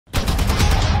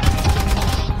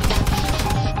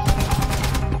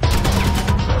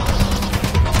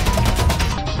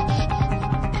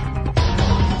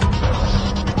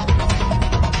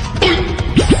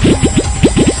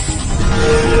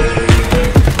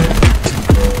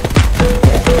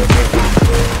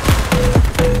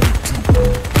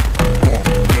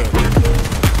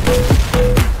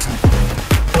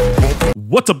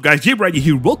What's up guys, JBRider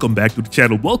here, welcome back to the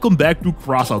channel, welcome back to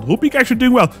Crossout. Hope you guys are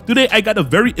doing well. Today I got a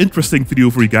very interesting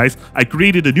video for you guys. I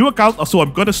created a new account, so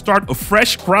I'm gonna start a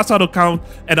fresh Crossout account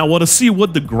and I wanna see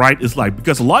what the grind is like.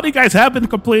 Because a lot of you guys have been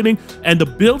complaining and the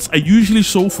builds I usually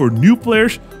show for new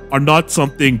players are not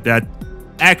something that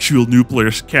actual new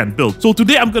players can build. So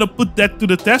today I'm gonna put that to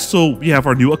the test. So we have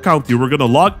our new account here, we're gonna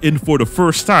log in for the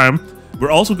first time. We're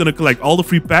also going to collect all the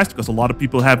free packs because a lot of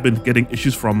people have been getting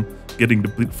issues from getting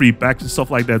the free packs and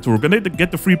stuff like that. So we're going to get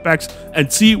the free packs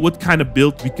and see what kind of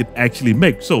build we can actually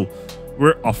make. So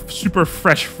we're a super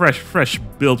fresh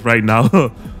build right now.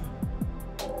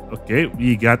 Okay,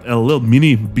 we got a little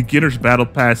mini beginner's battle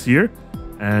pass here.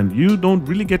 And you don't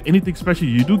really get anything special.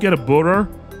 You do get a boater.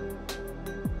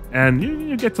 And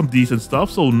you get some decent stuff.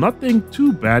 So nothing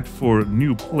too bad for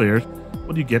new players.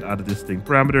 What do you get out of this thing?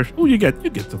 Parameters. Oh, you get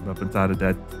some weapons out of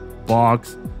that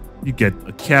box. You get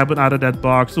a cabin out of that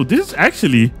box. So this is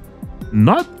actually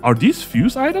not... Are these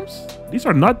fuse items? These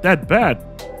are not that bad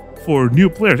for new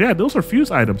players. Yeah, those are fuse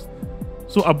items.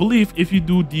 So I believe if you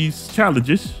do these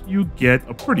challenges, you get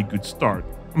a pretty good start.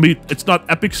 I mean, it's not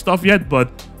epic stuff yet, but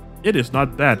it is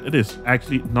not bad. It is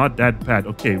actually not that bad.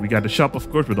 Okay, we got the shop,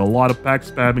 of course, with a lot of packs,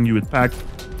 spamming you with packs.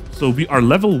 So we are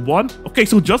level 1. Okay,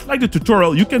 so just like the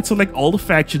tutorial, you can select all the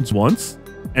factions once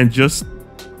and just...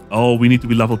 Oh, we need to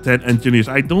be level 10 engineers.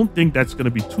 I don't think that's going to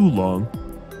be too long.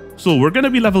 So we're going to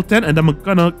be level 10 and I'm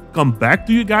going to come back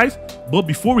to you guys. But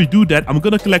before we do that, I'm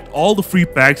going to collect all the free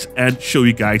packs and show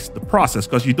you guys the process.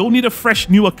 Because you don't need a fresh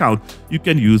new account. You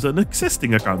can use an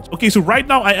existing account. Okay, so right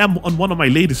now I am on one of my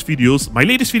latest videos. My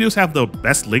latest videos have the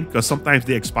best link because sometimes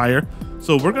they expire.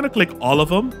 So we're going to click all of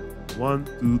them. 1,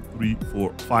 2, 3,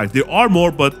 4, 5. There are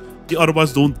more, but the other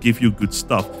ones don't give you good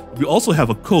stuff. We also have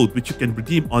a code which you can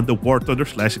redeem on the War Thunder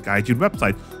 /Gaijin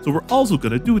website. So we're also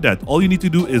going to do that. All you need to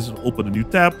do is open a new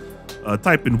tab,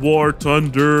 type in War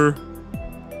Thunder,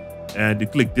 and you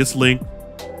click this link.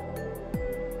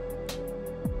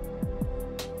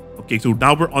 Okay, so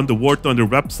now we're on the War Thunder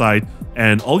website,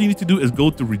 and all you need to do is go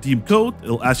to redeem code.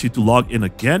 It'll ask you to log in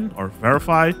again or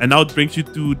verify, and now it brings you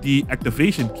to the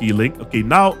activation key link. Okay,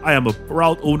 now I am a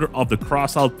proud owner of the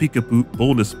Crossout Peekaboo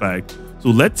bonus pack. So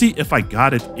let's see if I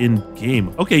got it in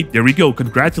game. Okay, there we go.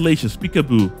 Congratulations,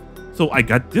 Peekaboo. So I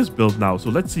got this build now. So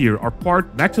let's see here. Our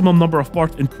maximum number of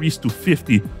parts increased to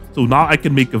 50. So now I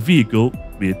can make a vehicle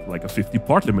with like a 50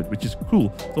 part limit, which is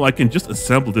cool. So I can just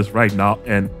assemble this right now,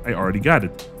 and I already got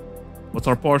it. What's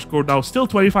our power score now? Still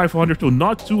 2500, so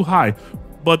not too high.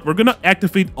 But we're gonna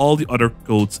activate all the other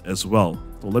codes as well.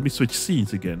 So let me switch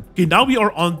scenes again. Okay, now we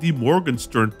are on the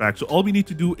Morgenstern pack. So all we need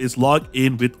to do is log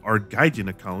in with our Gaijin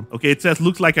account. Okay, it says,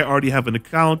 looks like I already have an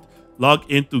account. Log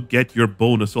in to get your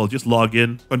bonus. So I'll just log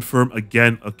in, confirm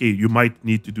again. Okay, you might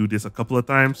need to do this a couple of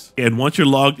times. Okay, and once you're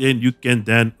logged in, you can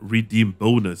then redeem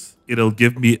bonus. It'll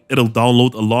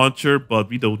download a launcher, but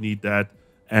we don't need that.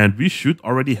 And we should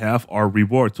already have our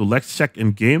reward. So let's check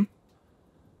in game.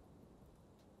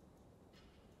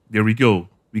 There we go.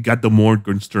 We got the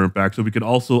Morgenstern pack. So we can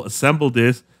also assemble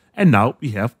this. And now we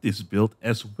have this build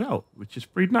as well, which is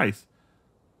pretty nice.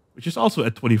 Which is also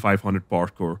at 2500 power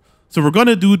score. So we're going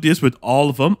to do this with all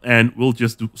of them. And we'll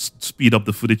just speed up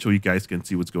the footage so you guys can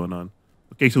see what's going on.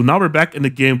 Okay, so now we're back in the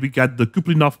game. We got the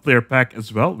Kuplinov player pack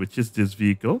as well, which is this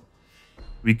vehicle.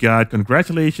 We got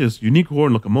congratulations, unique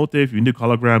horn, locomotive, unique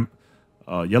hologram,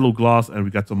 yellow gloss, and we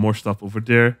got some more stuff over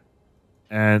there.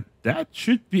 And that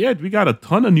should be it. We got a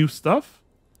ton of new stuff.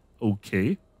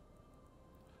 Okay.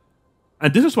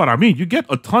 And this is what I mean. You get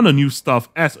a ton of new stuff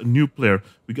as a new player.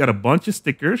 We got a bunch of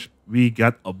stickers. We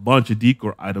got a bunch of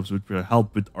decor items which will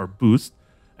help with our boost.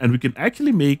 And we can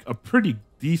actually make a pretty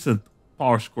decent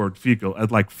power scored vehicle at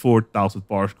like 4000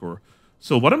 power score.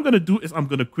 So what I'm going to do is I'm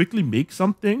going to quickly make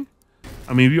something.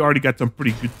 I mean, we already got some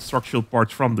pretty good structural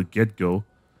parts from the get-go.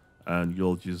 And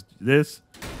you'll just do this.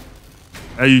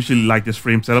 I usually like this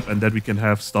frame setup, and then we can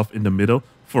have stuff in the middle.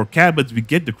 For cabins, we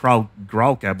get the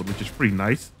growl cabin, which is pretty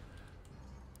nice.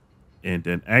 And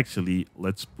then actually,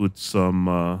 let's put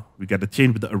some... we got the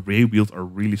chain with the array wheels are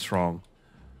really strong.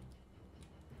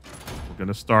 We're going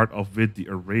to start off with the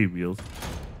array wheels.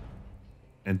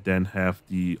 And then have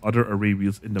the other array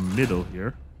wheels in the middle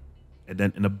here. And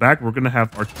then in the back, we're going to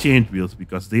have our chained wheels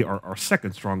because they are our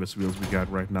second strongest wheels we got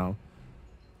right now.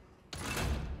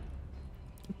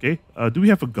 Okay. Do we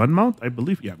have a gun mount? I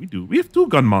believe, yeah, we do. We have 2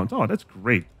 gun mounts. Oh, that's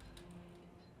great.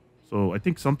 So I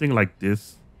think something like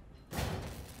this.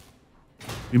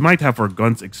 We might have our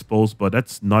guns exposed, but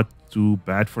that's not too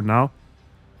bad for now.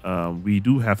 We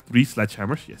do have 3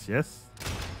 sledgehammers. Yes, yes.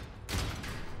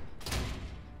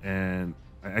 And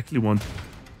I actually want...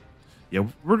 Yeah,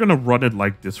 we're gonna run it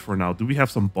like this for now. Do we have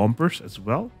some bumpers as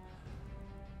well?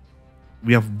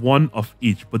 We have one of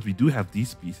each, but we do have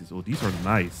these pieces. Oh, these are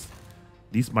nice.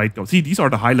 These might go. See, these are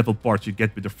the high-level parts you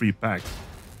get with the free packs,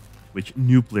 which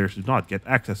new players do not get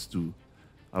access to.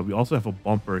 We also have a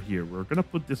bumper here. We're gonna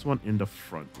put this one in the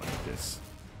front like this.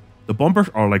 The bumpers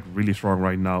are like really strong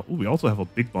right now. Oh, we also have a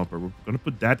big bumper. We're gonna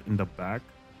put that in the back.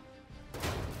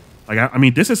 Like, I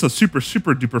mean, this is a super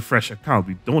duper fresh account.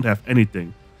 We don't have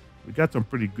anything. We got some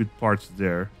pretty good parts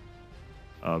there.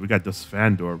 We got this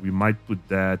fan door. We might put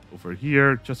that over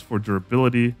here just for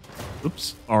durability.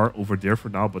 Oops, R over there for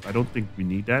now, but I don't think we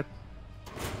need that.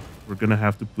 We're gonna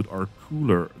have to put our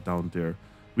cooler down there.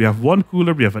 We have one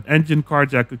cooler. We have an engine, car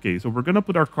jack. Okay, so we're gonna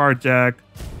put our car jack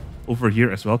over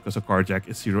here as well because a car jack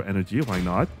is 0 energy. Why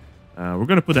not? We're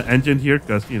gonna put an engine here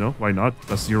because, you know, why not?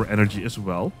 Because 0 energy as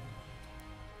well.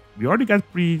 We already got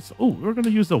oh, we're going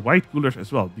to use the white coolers as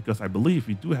well because I believe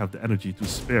we do have the energy to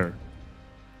spare.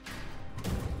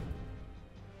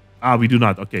 Ah, we do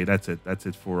not. Okay, that's it. That's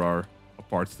it for our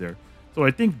parts there. So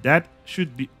I think that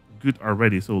should be good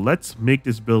already. So let's make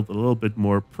this build a little bit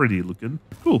more pretty looking.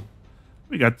 Cool.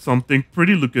 We got something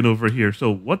pretty looking over here.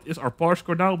 So what is our power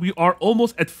score now? We are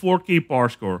almost at 4K power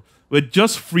score with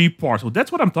just free parts. So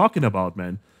that's what I'm talking about,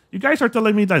 man. You guys are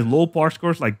telling me that low power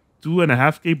scores like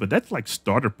 2.5K, but that's like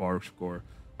starter power score,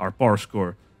 our power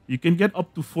score. You can get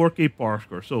up to 4K power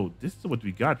score. So this is what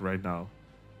we got right now.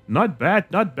 Not bad,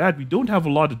 not bad. We don't have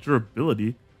a lot of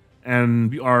durability,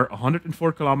 and we are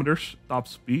 104 kilometers top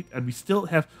speed, and we still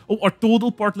have, oh, our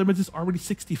total part limit is already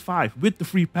 65 with the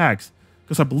free packs,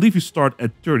 because I believe you start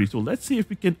at 30. So let's see if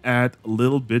we can add a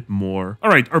little bit more. All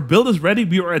right, our build is ready.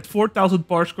 We are at 4,000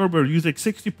 power score. We're using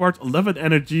 60 parts, 11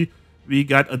 energy. We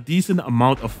got a decent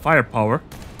amount of firepower.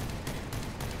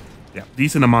 Yeah,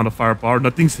 decent amount of firepower.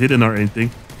 Nothing's hidden or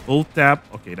anything. Hold tap.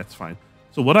 Okay, that's fine.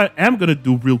 So what I am going to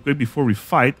do real quick before we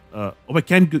fight. Oh, I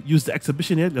can't use the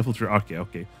exhibition yet. Level 3.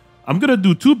 Okay. I'm going to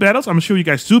do 2 battles. I'm going to show you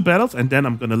guys 2 battles. And then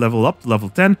I'm going to level up to level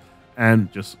 10.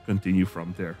 And just continue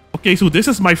from there. Okay, so this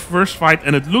is my first fight.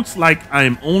 And it looks like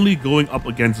I'm only going up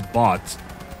against bots.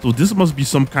 So this must be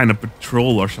some kind of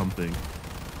patrol or something.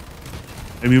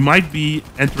 And we might be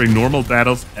entering normal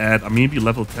battles at maybe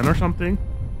level 10 or something.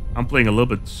 I'm playing a little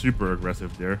bit super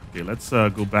aggressive there. Okay, let's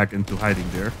go back into hiding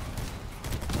there.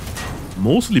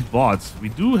 Mostly bots. We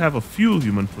do have a few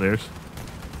human players.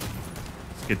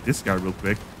 Let's get this guy real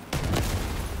quick.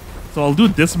 So I'll do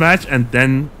this match and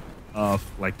then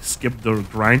like skip the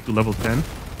grind to level 10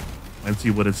 and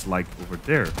see what it's like over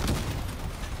there.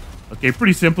 Okay,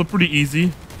 pretty simple, pretty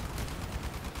easy.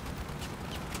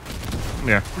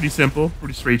 Yeah, pretty simple,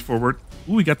 pretty straightforward.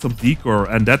 Ooh, we got some decor,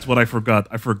 and that's what I forgot.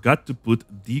 I forgot to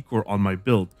put decor on my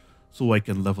build so I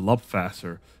can level up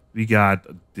faster. We got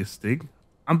this thing.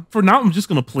 For now, I'm just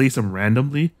going to place them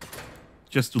randomly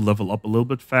just to level up a little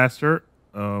bit faster.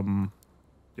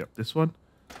 Yep, this one.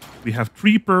 We have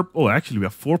 3 purple. Oh, actually, we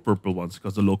have 4 purple ones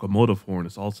because the locomotive horn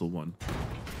is also one.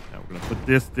 Yeah, we're going to put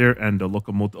this there and the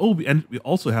locomotive. Oh, and we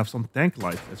also have some tank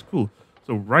lights. That's cool.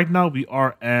 So right now we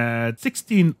are at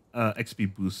 16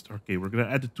 XP boost. Okay, we're going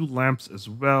to add the 2 lamps as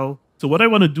well. So what I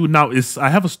want to do now is I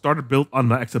have a starter build on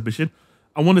my exhibition.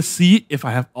 I want to see if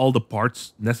I have all the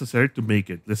parts necessary to make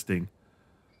it, this thing.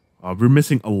 We're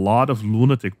missing a lot of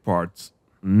lunatic parts.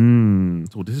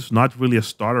 So this is not really a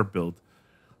starter build.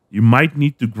 You might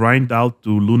need to grind out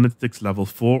to lunatics level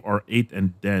 4 or 8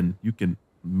 and then you can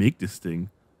make this thing.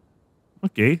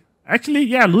 Okay. Actually,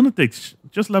 yeah, lunatics.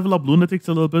 Just level up lunatics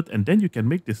a little bit and then you can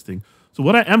make this thing. So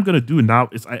what I am going to do now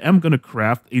is I am going to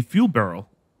craft a fuel barrel.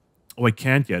 Oh, I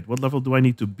can't yet. What level do I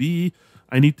need to be?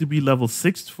 I need to be level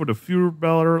 6 for the fuel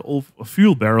barrel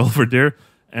over there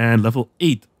and level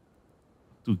 8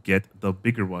 to get the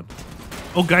bigger one.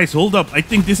 Oh, guys, hold up. I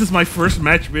think this is my first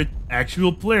match with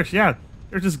actual players. Yeah,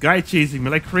 there's this guy chasing me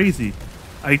like crazy.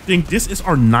 I think this is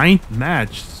our 9th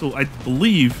match. So I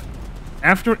believe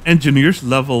after engineers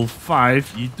level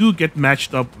 5, you do get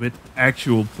matched up with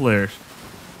actual players.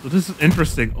 So this is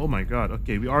interesting. Oh my god.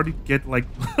 Okay, we already get like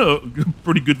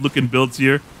pretty good looking builds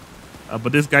here.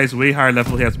 But this guy's way higher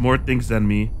level. He has more things than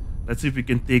me. Let's see if we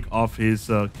can take off his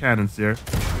cannons there.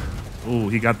 Oh,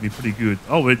 he got me pretty good.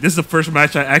 Oh, wait, this is the first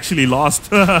match I actually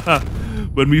lost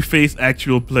when we faced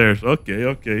actual players. Okay,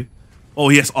 okay. Oh,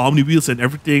 he has Omni wheels and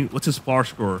everything. What's his power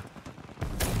score?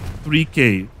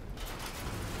 3K.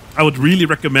 I would really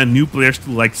recommend new players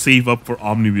to like save up for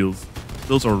Omni wheels.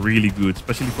 Those are really good,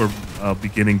 especially for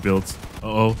beginning builds.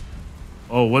 Uh-oh.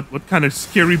 Oh, what kind of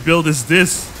scary build is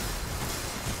this?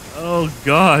 Oh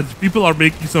god, people are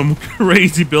making some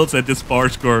crazy builds at this power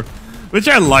score, which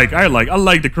I like. I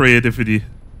like the creativity.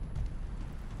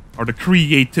 or the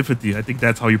creativity. I think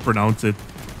that's how you pronounce it.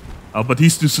 But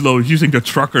he's too slow. He's using the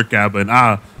trucker cabin.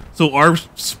 So our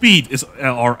speed is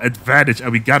our advantage,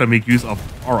 and we gotta make use of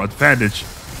our advantage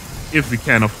if we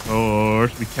can. Of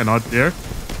course, we cannot there.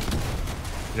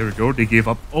 There we go. They gave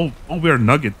up. Oh, we're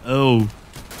nugget. Oh,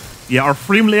 yeah. Our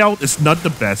frame layout is not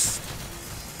the best,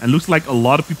 and looks like a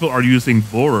lot of people are using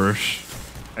borers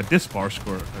at this bar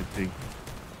score, I think.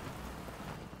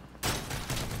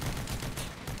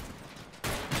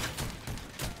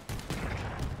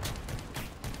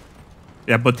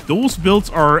 Yeah, but those builds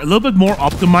are a little bit more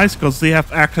optimized because they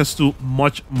have access to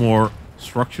much more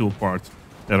structural parts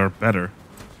that are better.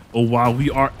 Oh wow, we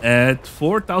are at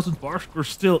 4,000 bar score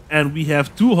still, and we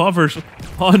have 2 hovers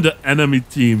on the enemy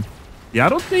team. Yeah, I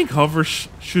don't think hovers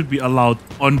should be allowed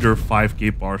under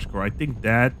 5k bar score. I think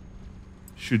that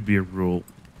should be a rule.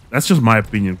 That's just my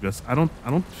opinion, because I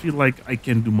don't feel like I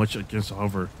can do much against a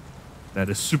hover that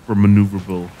is super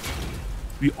maneuverable.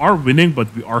 We are winning,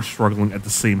 but we are struggling at the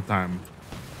same time.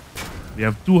 We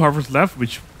have 2 hovers left,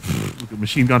 which look at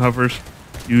machine gun hovers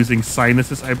using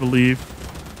sinuses, I believe.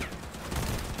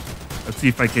 Let's see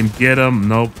if I can get him.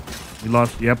 Nope. We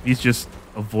lost. Yep, he's just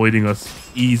avoiding us.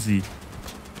 Easy.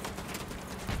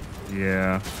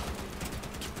 Yeah.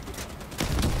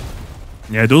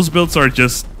 Yeah, those builds are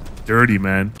just dirty,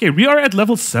 man. Okay, we are at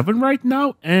level 7 right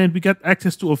now, and we got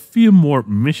access to a few more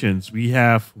missions. We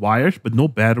have wires, but no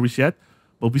batteries yet.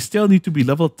 But we still need to be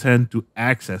level 10 to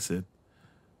access it.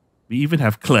 We even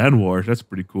have clan wars. That's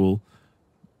pretty cool.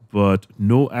 But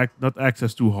not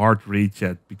access to hard raids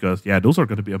yet, because yeah, those are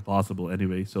going to be impossible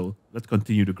anyway. So let's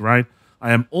continue to grind.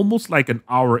 I am almost like an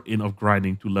hour in of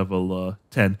grinding to level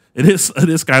 10. It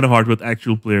is kind of hard with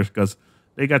actual players because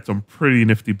they got some pretty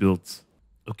nifty builds.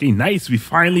 Okay, nice. We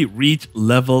finally reached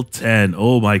level 10.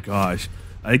 Oh my gosh.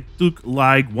 I took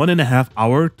like 1.5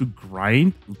 hours to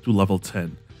grind to level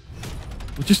 10.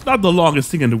 Which is not the longest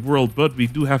thing in the world, but we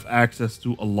do have access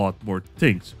to a lot more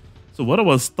things. So what I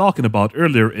was talking about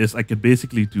earlier is I can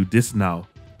basically do this now.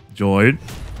 Join,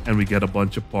 and we get a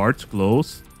bunch of parts.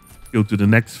 Close. Go to the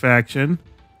next faction.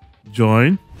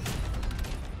 Join.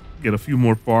 Get a few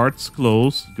more parts.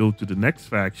 Close. Go to the next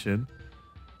faction.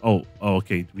 Oh,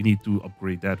 okay. We need to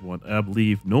upgrade that one. I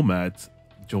believe nomads.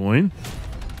 Join.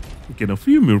 Get a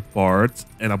few more parts,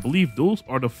 and I believe those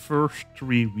are the first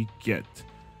 3 we get.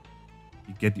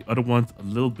 We get the other ones a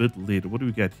little bit later. What do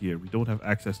we get here? We don't have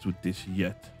access to this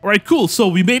yet. All right, cool. So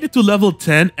we made it to level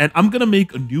 10, and I'm gonna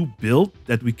make a new build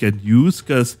that we can use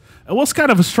because it was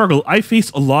kind of a struggle. I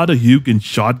faced a lot of Hugin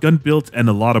shotgun builds and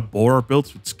a lot of borer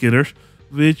builds with skitters,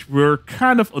 which were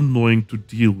kind of annoying to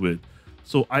deal with.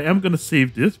 So I am gonna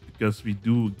save this because we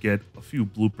do get a few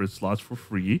blueprint slots for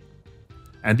free.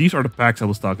 And these are the packs I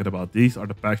was talking about. These are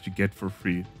the packs you get for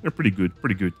free. They're pretty good,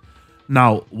 pretty good.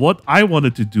 Now, what I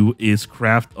wanted to do is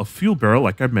craft a fuel barrel,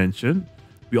 like I mentioned.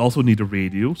 We also need a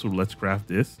radio, so let's craft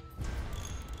this.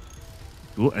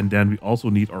 Cool, and then we also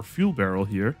need our fuel barrel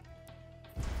here.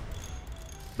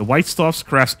 The white stuff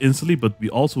crafts instantly, but we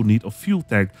also need a fuel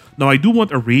tank. Now, I do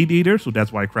want a radiator, so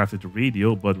that's why I crafted the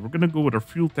radio, but we're going to go with our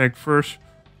fuel tank first.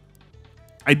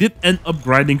 I did end up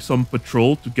grinding some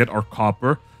patrol to get our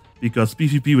copper, because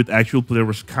PvP with actual player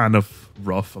was kind of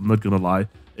rough, I'm not going to lie.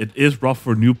 It is rough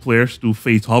for new players to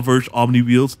face hovers, omni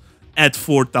wheels at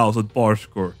 4,000 bar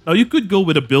score. Now, you could go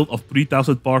with a build of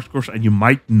 3,000 bar scores and you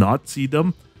might not see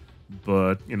them.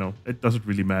 But, you know, it doesn't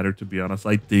really matter, to be honest,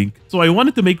 I think. So I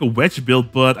wanted to make a wedge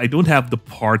build, but I don't have the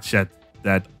parts yet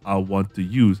that I want to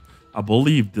use. I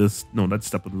believe this... No, that's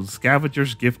step one. The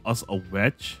scavengers give us a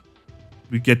wedge.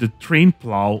 We get the train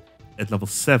plow at level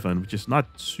 7, which is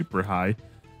not super high.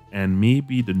 And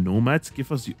maybe the nomads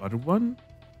give us the other one.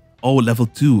 Oh, level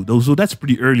 2. So that's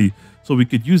pretty early. So we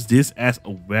could use this as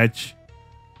a wedge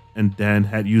and then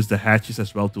use the hatches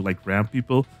as well to like ram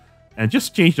people and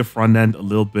just change the front end a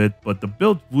little bit. But the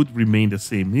build would remain the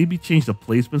same. Maybe change the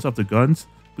placements of the guns.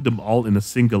 Put them all in a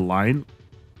single line.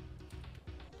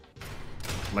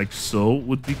 Like so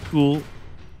would be cool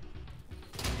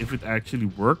if it actually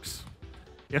works.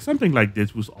 Yeah, something like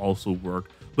this would also work.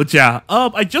 But yeah,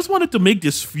 I just wanted to make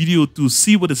this video to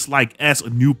see what it's like as a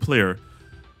new player.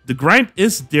 The grind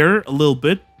is there a little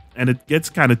bit, and it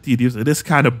gets kind of tedious. It is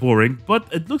kind of boring, but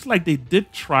it looks like they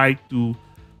did try to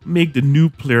make the new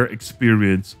player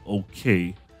experience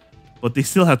okay. But they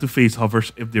still have to face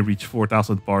hovers if they reach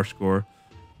 4,000 bar score,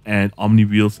 and omni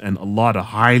wheels, and a lot of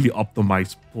highly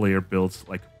optimized player builds,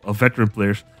 like veteran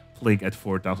players playing at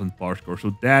 4,000 bar score.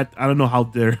 So that, I don't know how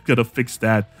they're gonna fix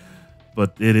that,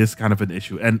 but it is kind of an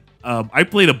issue. And I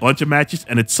played a bunch of matches,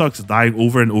 and it sucks dying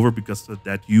over and over because of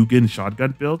that Hugin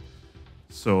shotgun build.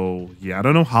 So yeah, I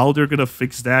don't know how they're gonna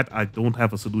fix that. I don't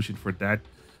have a solution for that.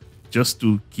 Just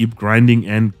to keep grinding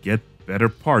and get better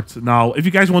parts. Now, if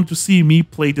you guys want to see me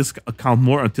play this account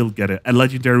more until get a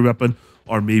legendary weapon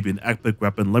or maybe an epic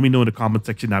weapon, let me know in the comment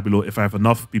section down below. If I have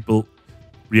enough people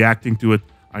reacting to it,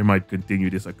 I might continue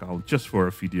this account just for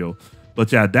a video.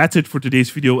 But yeah, that's it for today's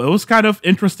video. It was kind of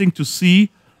interesting to see,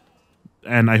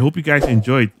 and I hope you guys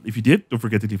enjoyed. If you did, don't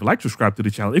forget to leave a like, subscribe to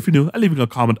the channel if you're new, and leaving a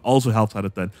comment also helps out a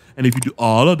ton. And if you do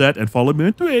all of that and follow me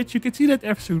on Twitch, you can see that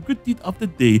episode good deed of the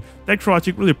day. Thanks for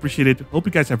watching, really appreciate it. Hope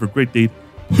you guys have a great day.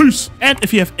 Peace! And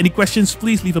if you have any questions,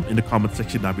 please leave them in the comment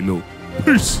section down below.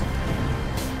 Peace!